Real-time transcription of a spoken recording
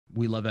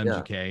We love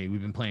MGK.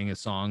 We've been playing his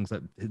songs.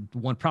 That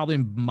probably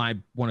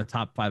one of the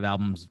top 5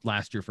 albums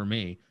last year for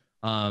me.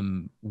 How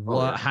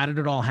did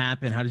it all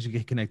happen? How did you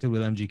get connected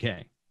with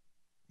MGK?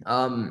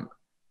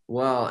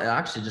 Well, it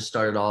actually just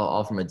started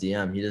all from a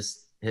DM. He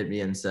just hit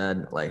me and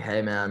said like,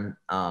 "Hey man,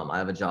 I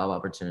have a job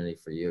opportunity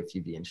for you if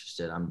you'd be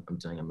interested. I'm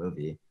doing a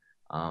movie."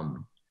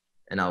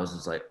 And I was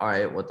just like, "All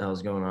right, what the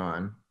hell's going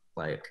on?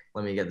 Like,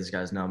 let me get this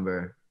guy's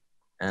number."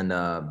 And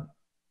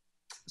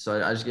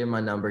so I just gave him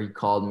my number. He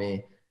called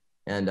me,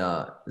 and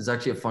it's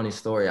actually a funny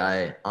story.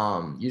 I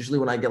usually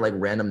when I get like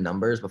random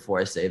numbers before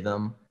I save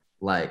them,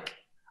 like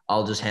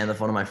I'll just hand the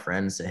phone to my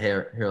friend and say,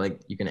 here,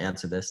 like you can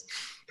answer this.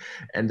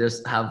 And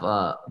just have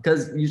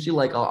because usually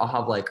like I'll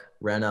have like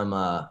random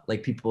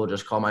like people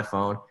just call my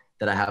phone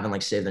that I haven't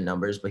like saved the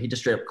numbers, but he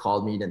just straight up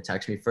called me. He didn't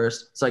text me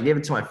first, so I gave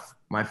it to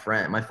my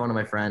phone to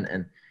my friend,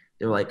 and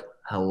they were like,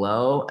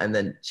 "Hello," and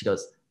then she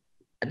goes,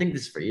 "I think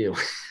this is for you."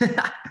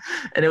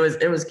 And it was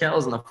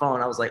Kels on the phone.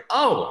 I was like,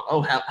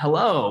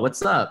 hello,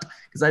 what's up?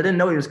 Because I didn't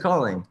know he was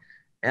calling,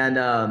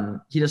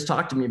 and he just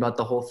talked to me about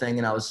the whole thing,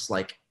 and I was just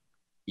like,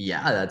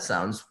 yeah, that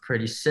sounds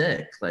pretty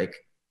sick. Like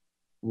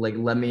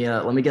let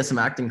me get some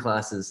acting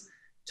classes.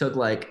 Took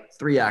like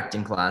 3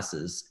 acting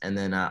classes, and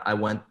then I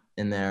went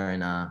in there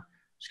and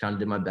just kind of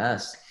did my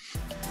best.